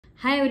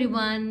Hi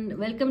everyone,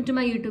 welcome to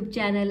my YouTube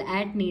channel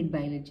at Need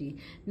Biology.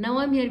 Now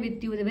I'm here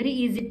with you with a very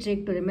easy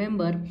trick to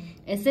remember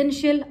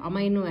essential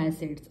amino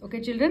acids. Okay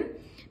children,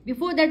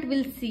 before that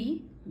we'll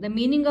see the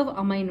meaning of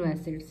amino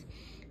acids.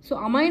 So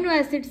amino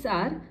acids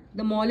are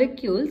the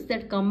molecules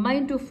that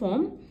combine to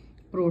form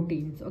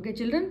proteins. Okay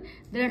children,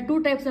 there are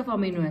two types of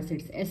amino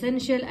acids,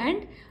 essential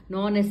and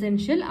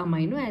non-essential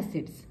amino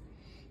acids.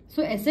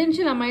 So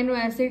essential amino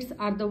acids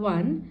are the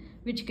one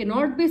which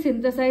cannot be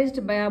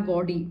synthesized by our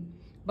body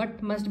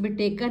but must be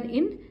taken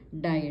in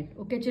diet.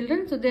 Okay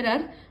children, so there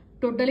are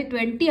totally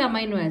 20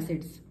 amino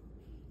acids.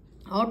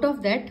 Out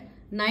of that,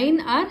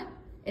 9 are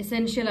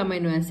essential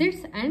amino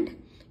acids and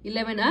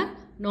 11 are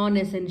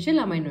non-essential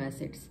amino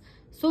acids.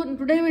 So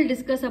today we will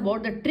discuss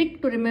about the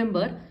trick to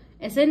remember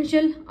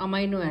essential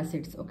amino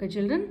acids. Okay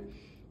children,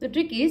 the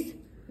trick is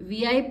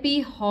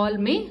VIP hall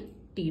में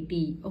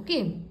TT.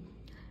 Okay,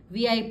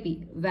 VIP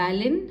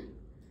valine,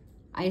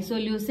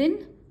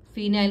 isoleucine,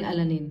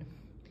 phenylalanine.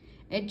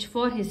 H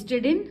for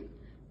histidine,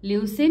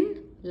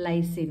 leucine,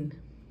 lysine.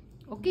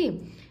 Okay.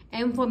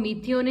 M for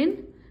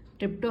methionine,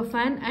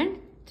 tryptophan and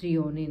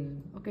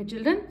threonine. Okay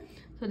children.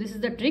 So this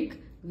is the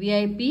trick.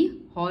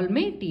 VIP hall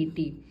में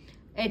TT.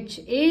 H,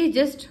 A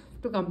just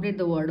to complete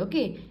the word.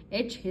 Okay.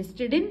 H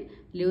histidine,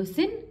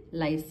 leucine,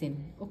 lysine.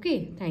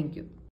 Okay. Thank you.